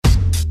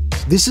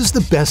This is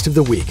the best of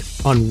the week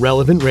on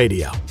Relevant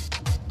Radio.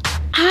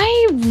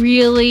 I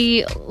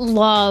really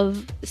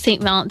love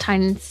St.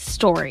 Valentine's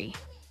story.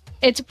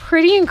 It's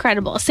pretty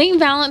incredible. St.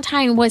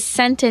 Valentine was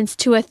sentenced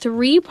to a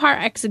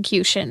 3-part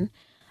execution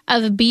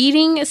of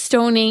beating,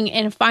 stoning,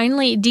 and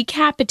finally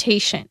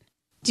decapitation.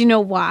 Do you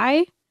know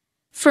why?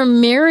 For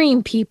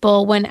marrying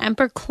people when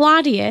Emperor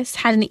Claudius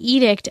had an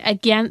edict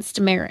against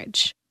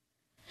marriage.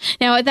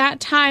 Now, at that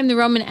time, the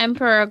Roman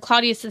Emperor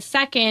Claudius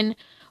II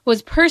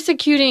was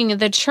persecuting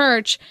the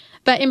church,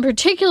 but in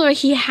particular,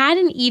 he had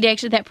an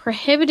edict that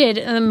prohibited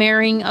the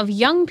marrying of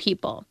young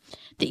people.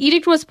 The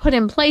edict was put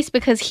in place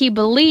because he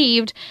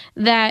believed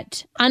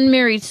that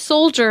unmarried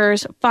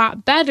soldiers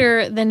fought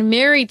better than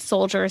married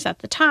soldiers at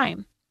the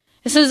time.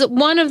 This is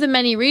one of the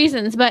many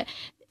reasons, but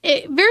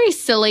very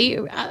silly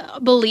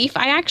belief.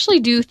 I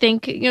actually do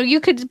think, you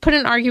could put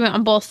an argument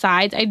on both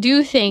sides. I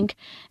do think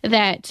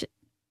that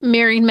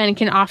married men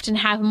can often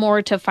have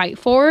more to fight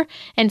for.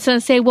 And some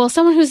say, well,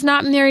 someone who's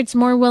not married is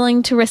more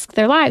willing to risk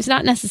their lives.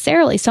 Not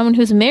necessarily. Someone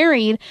who's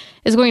married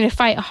is going to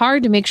fight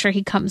hard to make sure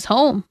he comes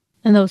home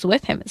and those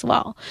with him as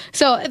well.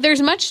 So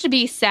there's much to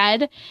be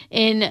said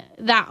in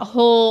that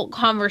whole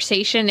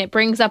conversation. It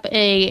brings up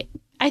I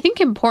think,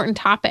 important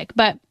topic.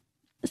 But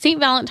St.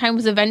 Valentine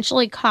was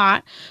eventually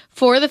caught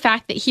for the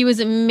fact that he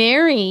was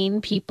marrying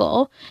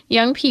people,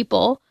 young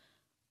people,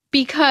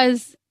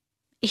 because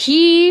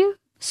he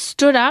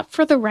stood up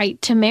for the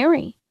right to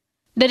marry,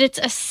 that it's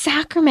a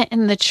sacrament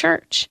in the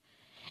church,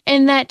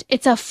 and that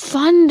it's a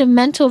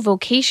fundamental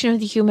vocation of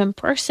the human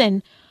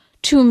person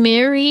to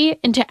marry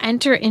and to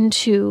enter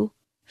into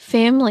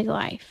family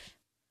life.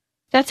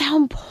 That's how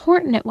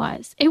important it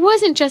was. It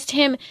wasn't just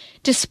him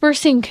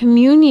dispersing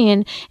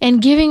communion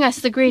and giving us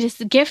the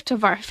greatest gift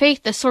of our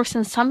faith, the source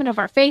and summit of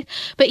our faith,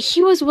 but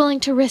he was willing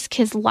to risk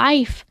his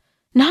life,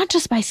 not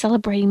just by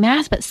celebrating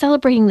Mass, but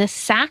celebrating the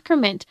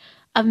sacrament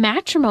of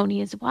matrimony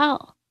as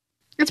well.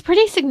 It's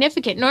pretty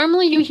significant.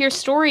 Normally you hear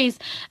stories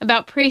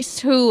about priests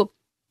who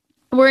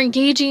were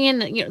engaging in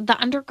the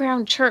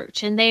underground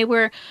church and they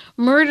were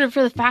murdered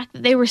for the fact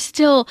that they were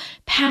still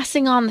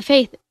passing on the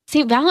faith.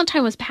 St.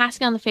 Valentine was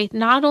passing on the faith,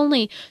 not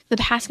only the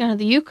passing on of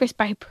the Eucharist,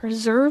 by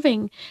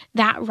preserving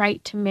that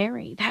right to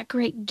marry, that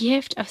great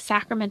gift of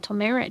sacramental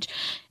marriage.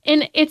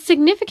 And it's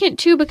significant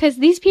too, because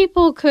these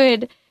people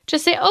could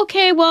just say,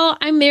 okay, well,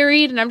 I'm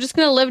married and I'm just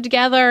going to live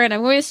together and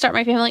I'm going to start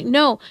my family.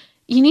 No,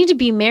 you need to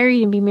be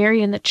married and be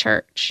married in the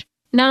church.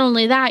 Not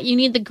only that, you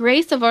need the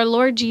grace of our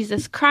Lord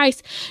Jesus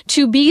Christ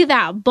to be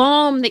that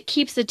balm that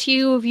keeps the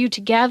two of you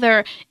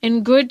together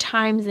in good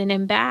times and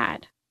in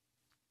bad.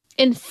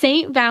 And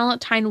St.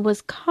 Valentine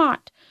was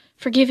caught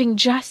for giving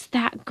just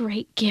that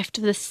great gift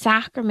of the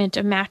sacrament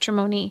of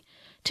matrimony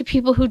to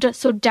people who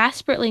so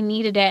desperately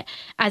needed it,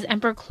 as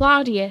Emperor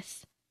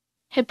Claudius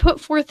had put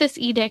forth this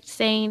edict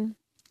saying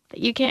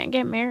that you can't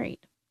get married.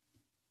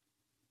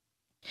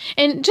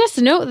 And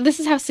just note, this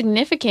is how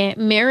significant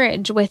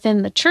marriage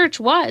within the church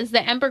was,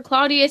 that Emperor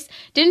Claudius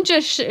didn't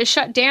just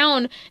shut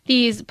down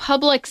these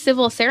public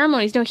civil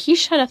ceremonies. No, he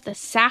shut up the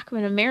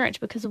sacrament of marriage,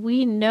 because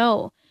we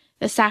know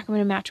the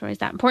sacrament of matrimony is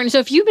that important. So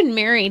if you've been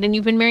married and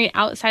you've been married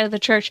outside of the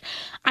church,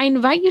 I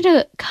invite you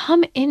to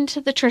come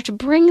into the church,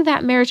 bring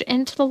that marriage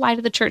into the light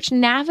of the church,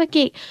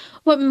 navigate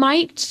what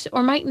might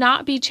or might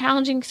not be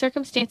challenging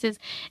circumstances,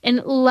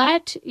 and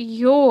let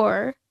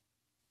your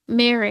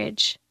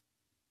marriage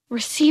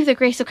receive the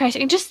grace of Christ.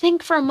 And just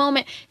think for a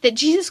moment that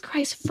Jesus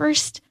Christ's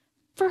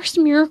first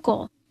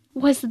miracle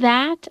was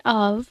that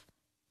of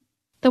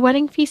the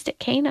wedding feast at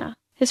Cana,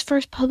 his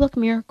first public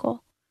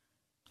miracle.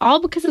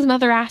 All because his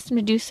mother asked him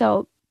to do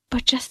so,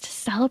 but just to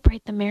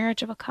celebrate the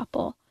marriage of a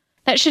couple.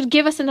 That should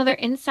give us another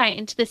insight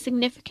into the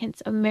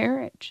significance of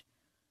marriage,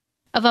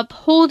 of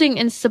upholding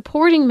and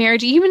supporting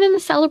marriage, even in the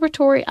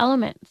celebratory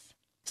elements.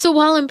 So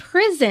while in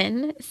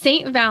prison,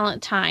 St.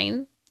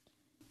 Valentine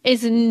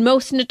is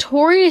most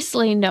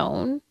notoriously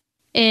known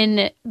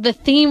in the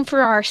theme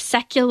for our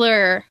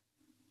secular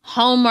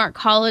hallmark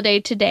holiday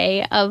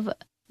today of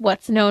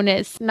what's known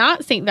as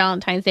not St.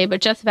 Valentine's Day,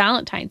 but just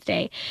Valentine's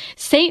Day.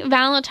 St.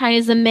 Valentine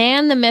is the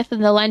man, the myth,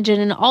 and the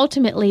legend, and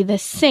ultimately the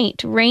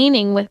saint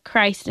reigning with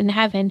Christ in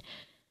heaven.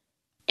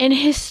 And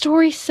his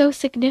story is so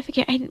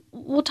significant.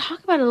 We'll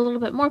talk about it a little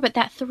bit more, but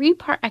that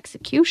 3-part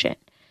execution,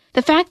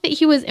 the fact that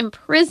he was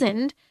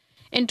imprisoned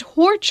and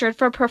tortured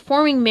for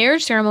performing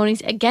marriage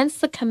ceremonies against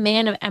the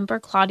command of Emperor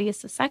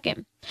Claudius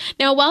II.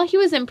 Now, while he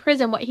was in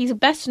prison, what he's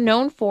best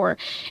known for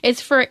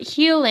is for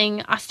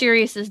healing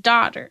Asterius'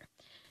 daughter.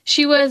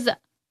 She was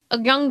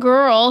a young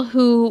girl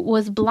who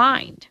was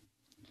blind.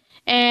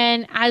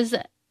 And as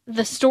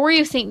the story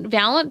of St.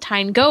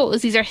 Valentine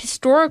goes, these are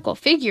historical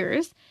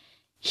figures,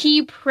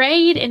 he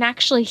prayed and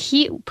actually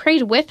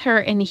prayed with her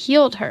and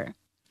healed her.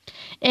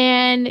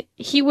 And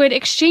he would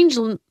exchange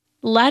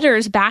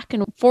letters back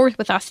and forth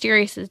with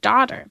Asterius'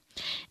 daughter.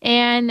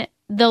 And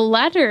the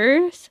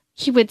letters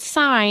he would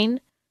sign,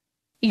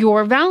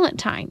 "Your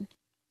Valentine."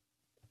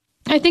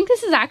 I think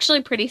this is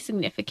actually pretty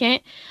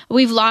significant.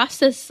 We've lost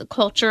this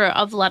culture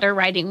of letter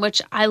writing,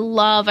 which I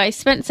love. I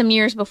spent some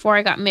years before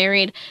I got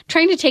married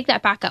trying to take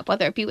that back up,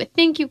 whether it be with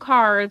thank you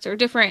cards or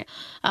different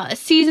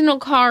seasonal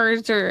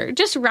cards or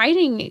just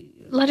writing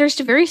letters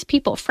to various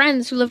people,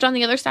 friends who lived on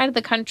the other side of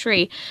the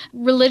country,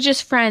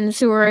 religious friends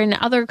who were in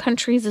other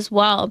countries as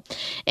well.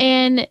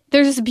 And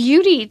there's this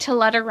beauty to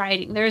letter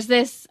writing. There's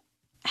this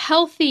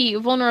healthy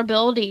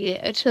vulnerability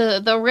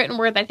to the written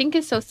word that I think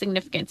is so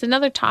significant. It's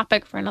another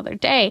topic for another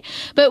day.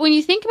 But when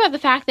you think about the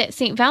fact that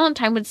St.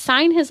 Valentine would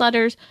sign his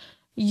letters,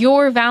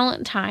 your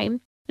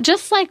Valentine,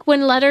 just like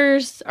when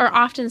letters are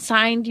often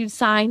signed, you'd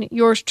sign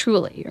yours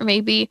truly, or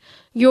maybe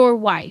your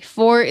wife,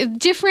 or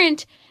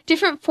different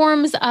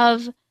forms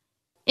of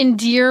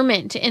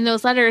endearment in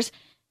those letters.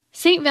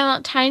 St.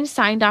 Valentine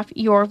signed off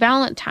your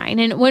Valentine.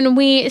 And when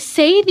we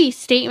say these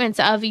statements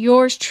of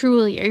yours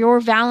truly or your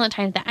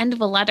Valentine at the end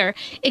of a letter,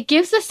 it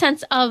gives a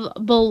sense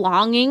of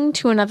belonging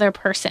to another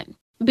person,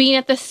 being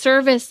at the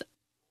service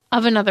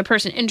of another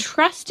person,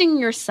 entrusting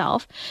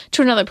yourself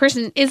to another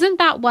person. Isn't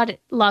that what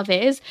love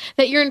is?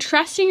 That you're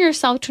entrusting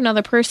yourself to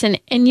another person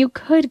and you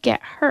could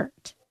get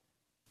hurt.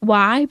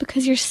 Why?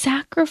 Because you're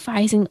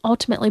sacrificing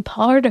ultimately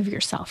part of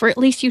yourself, or at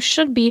least you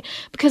should be,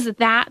 because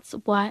that's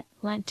what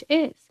Lent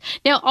is.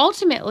 Now,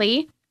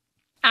 ultimately,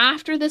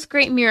 after this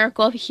great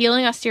miracle of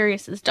healing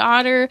Asterius's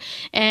daughter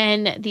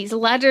and these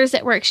letters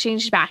that were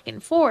exchanged back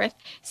and forth,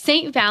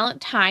 St.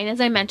 Valentine,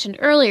 as I mentioned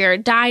earlier,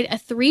 died a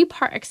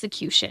 3-part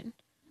execution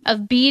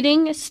of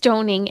beating,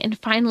 stoning, and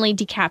finally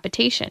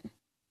decapitation.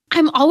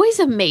 I'm always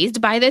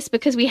amazed by this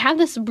because we have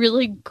this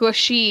really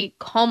gushy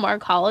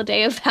Hallmark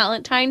holiday of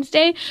Valentine's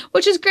Day,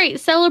 which is great.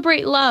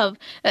 Celebrate love.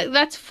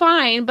 That's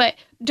fine, but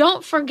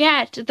don't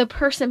forget the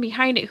person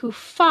behind it who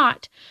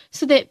fought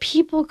so that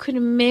people could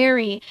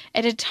marry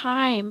at a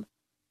time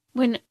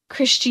when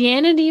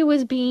Christianity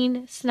was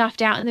being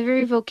snuffed out and the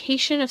very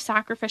vocation of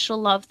sacrificial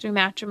love through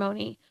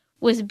matrimony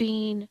was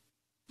being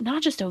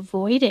not just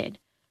avoided,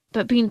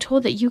 but being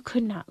told that you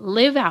could not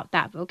live out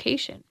that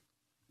vocation.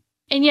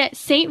 And yet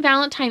St.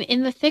 Valentine,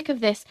 in the thick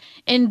of this,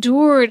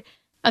 endured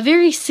a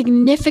very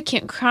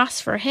significant cross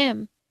for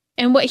him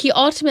and what he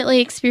ultimately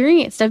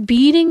experienced of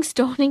beating,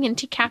 stoning, and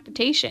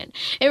decapitation.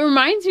 It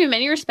reminds me in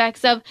many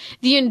respects of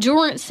the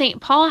endurance St.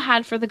 Paul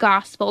had for the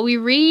gospel. We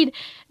read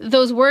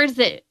those words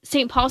that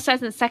St. Paul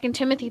says in 2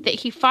 Timothy, that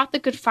he fought the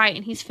good fight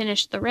and he's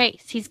finished the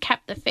race. He's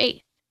kept the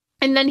faith.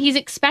 And then he's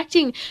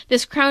expecting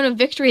this crown of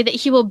victory that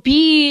he will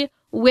be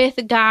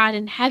with God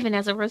in heaven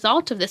as a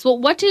result of this. Well,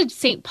 what did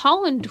St.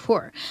 Paul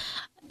endure?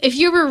 If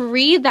you ever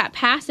read that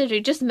passage or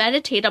just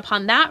meditate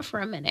upon that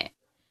for a minute.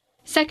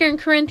 2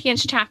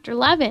 Corinthians chapter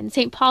 11,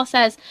 St. Paul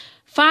says,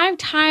 5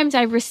 times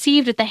I've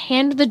received at the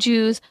hand of the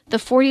Jews the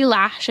 40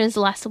 lashes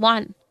less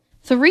one.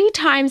 3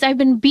 times I've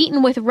been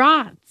beaten with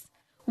rods.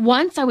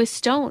 Once I was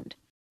stoned.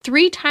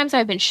 3 times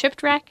I've been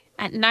shipwrecked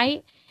at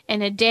night,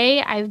 and a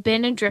day I've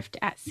been adrift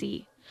at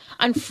sea.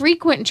 On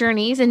frequent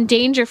journeys, in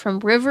danger from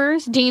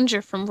rivers,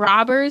 danger from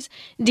robbers,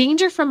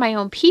 danger from my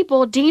own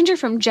people, danger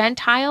from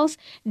Gentiles,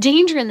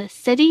 danger in the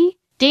city,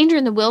 danger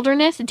in the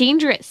wilderness,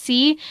 danger at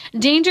sea,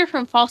 danger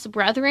from false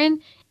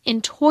brethren,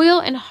 in toil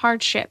and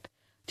hardship,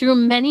 through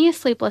many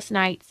sleepless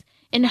nights,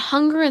 in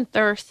hunger and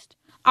thirst,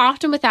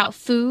 often without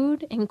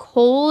food, in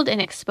cold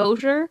and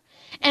exposure.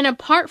 And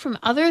apart from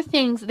other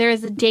things, there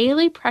is a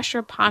daily pressure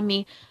upon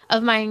me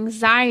of my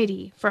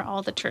anxiety for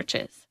all the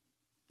churches.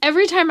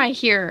 Every time I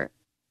hear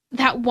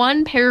that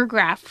one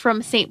paragraph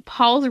from St.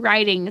 Paul's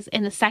writings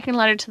in the second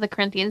letter to the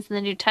Corinthians in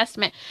the New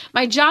Testament,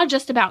 my jaw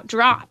just about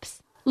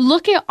drops.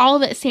 Look at all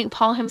that St.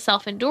 Paul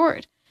himself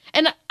endured.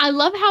 And I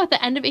love how at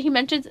the end of it, he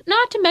mentions,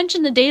 not to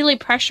mention the daily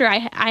pressure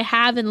I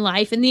have in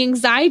life and the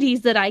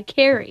anxieties that I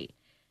carry.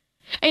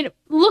 And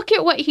look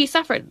at what he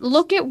suffered.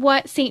 Look at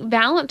what St.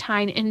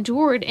 Valentine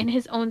endured in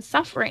his own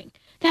suffering.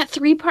 That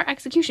 3-part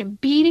execution,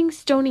 beating,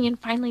 stoning, and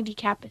finally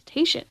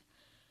decapitation.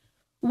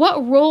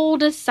 What role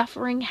does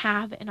suffering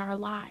have in our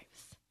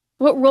lives?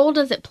 What role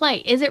does it play?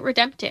 Is it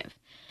redemptive?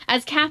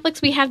 As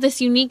Catholics, we have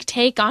this unique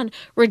take on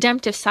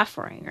redemptive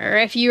suffering. Or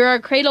if you're a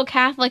cradle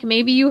Catholic,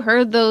 maybe you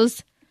heard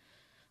those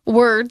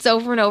words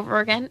over and over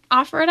again.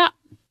 Offer it up.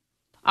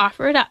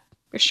 Offer it up.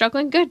 You're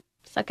struggling? Good.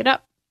 Suck it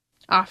up.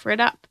 Offer it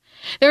up.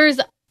 There's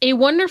a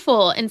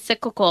wonderful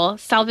encyclical,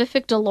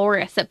 Salvifici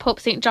Doloris, that Pope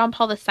St. John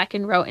Paul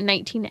II wrote in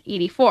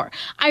 1984.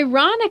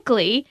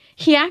 Ironically,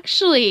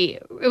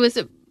 it was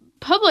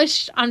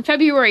published on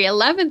February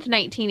 11th,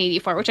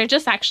 1984, which I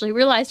just actually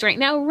realized right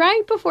now,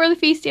 right before the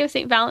feast day of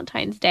St.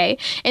 Valentine's Day.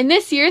 And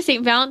this year,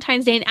 St.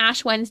 Valentine's Day and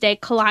Ash Wednesday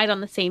collide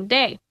on the same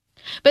day.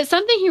 But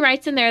something he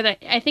writes in there that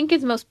I think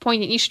is most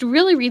poignant, you should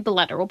really read the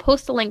letter. We'll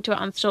post a link to it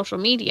on social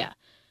media.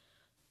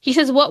 He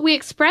says, what we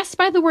express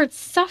by the word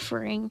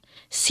suffering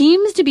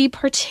seems to be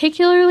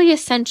particularly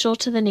essential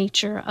to the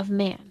nature of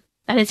man.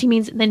 That is, he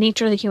means the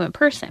nature of the human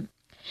person.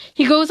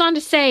 He goes on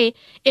to say,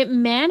 it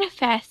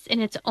manifests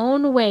in its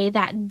own way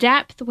that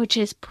depth which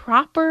is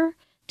proper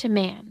to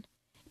man,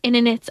 and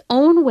in its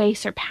own way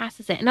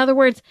surpasses it. In other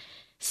words,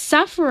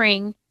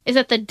 suffering is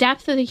at the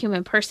depth of the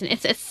human person.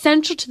 It's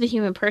essential to the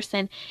human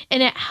person,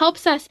 and it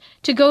helps us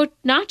to go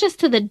not just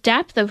to the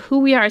depth of who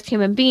we are as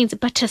human beings,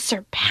 but to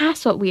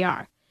surpass what we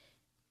are.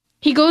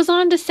 He goes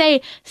on to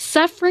say,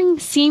 suffering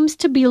seems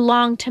to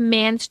belong to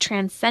man's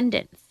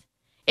transcendence.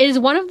 It is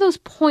one of those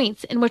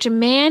points in which a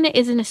man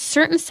is in a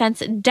certain sense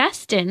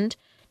destined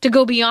to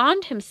go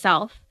beyond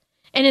himself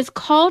and is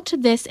called to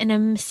this in a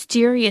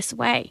mysterious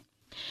way.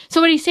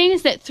 So what he's saying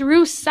is that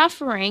through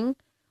suffering,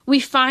 we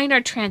find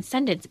our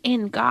transcendence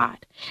in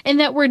God, and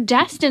that we're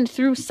destined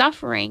through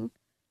suffering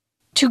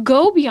to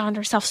go beyond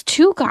ourselves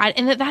to God,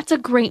 and that's a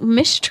great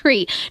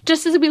mystery.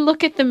 Just as we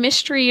look at the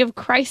mystery of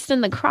Christ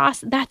and the cross,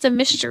 that's a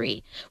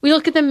mystery. We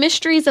look at the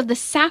mysteries of the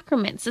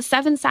sacraments, the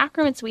 7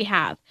 sacraments we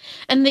have.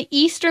 And the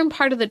Eastern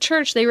part of the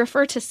church, they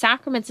refer to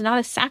sacraments not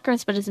as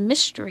sacraments, but as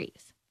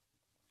mysteries.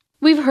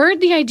 We've heard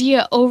the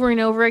idea over and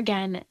over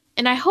again,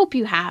 and I hope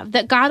you have,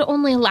 that God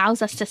only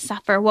allows us to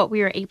suffer what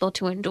we are able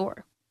to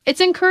endure.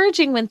 It's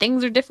encouraging when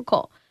things are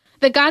difficult,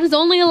 that God is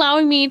only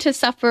allowing me to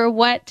suffer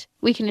what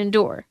we can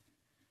endure.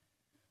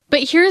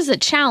 But here's a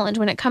challenge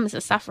when it comes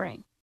to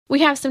suffering.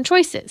 We have some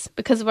choices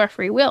because of our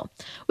free will.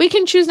 We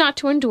can choose not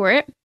to endure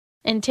it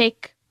and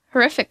take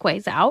horrific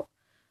ways out.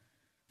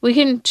 We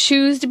can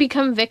choose to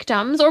become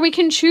victims, or we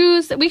can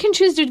choose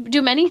to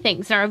do many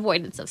things in our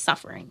avoidance of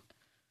suffering.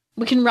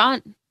 We can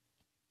run.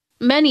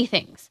 Many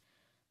things.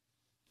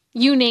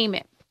 You name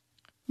it.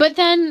 But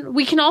then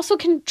we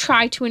can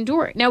try to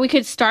endure it. Now, we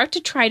could start to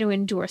try to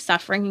endure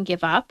suffering and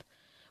give up.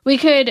 We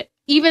could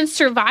even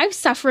survive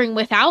suffering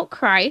without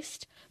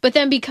Christ, but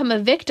then become a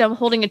victim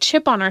holding a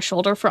chip on our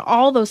shoulder for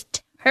all those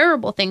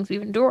terrible things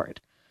we've endured.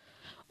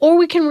 Or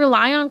we can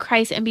rely on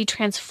Christ and be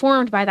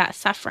transformed by that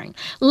suffering.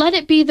 Let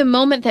it be the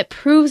moment that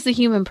proves the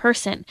human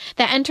person,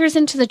 that enters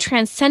into the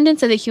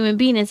transcendence of the human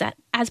being, is that,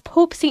 as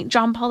Pope St.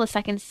 John Paul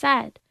II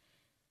said,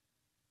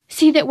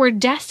 see that we're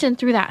destined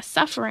through that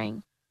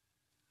suffering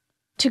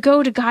to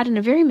go to God in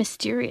a very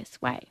mysterious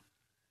way.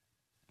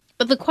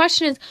 But the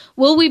question is,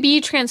 will we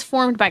be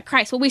transformed by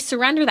Christ? Will we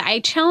surrender that? I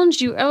challenged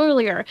you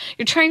earlier.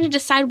 You're trying to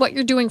decide what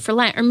you're doing for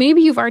Lent, or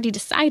maybe you've already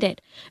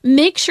decided.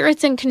 Make sure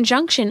it's in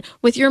conjunction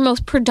with your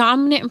most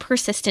predominant and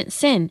persistent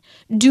sin.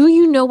 Do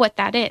you know what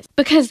that is?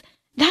 Because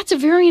that's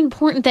very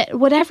important, that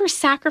whatever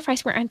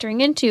sacrifice we're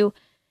entering into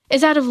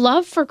is out of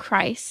love for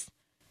Christ,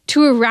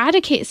 to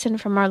eradicate sin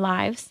from our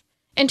lives,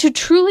 and to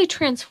truly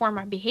transform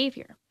our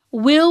behavior.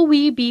 Will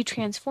we be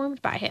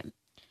transformed by him?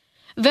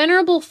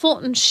 Venerable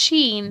Fulton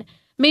Sheen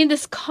made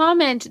this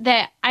comment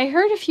that I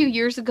heard a few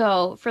years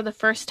ago for the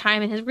first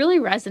time and has really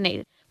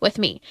resonated with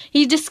me.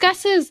 He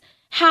discusses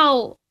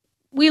how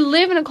we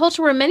live in a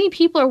culture where many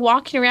people are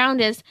walking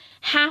around as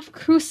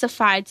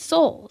half-crucified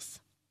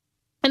souls.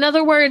 In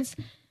other words,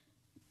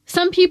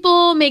 some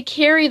people may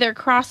carry their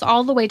cross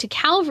all the way to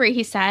Calvary,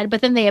 he said,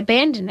 but then they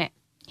abandon it.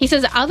 He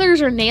says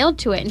others are nailed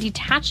to it and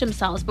detach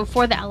themselves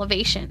before the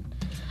elevation.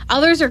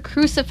 Others are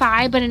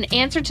crucified, but in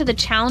answer to the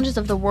challenges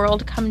of the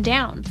world, come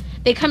down.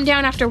 They come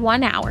down after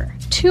 1 hour,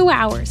 2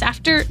 hours,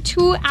 after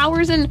 2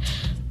 hours and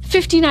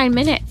 59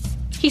 minutes.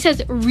 He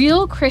says,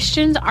 real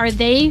Christians are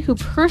they who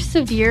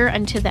persevere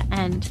unto the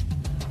end.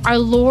 Our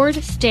Lord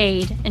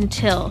stayed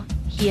until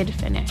he had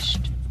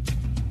finished.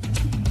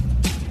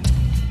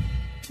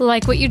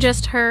 Like what you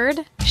just heard?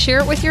 Share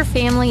it with your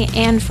family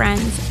and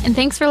friends. And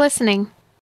thanks for listening.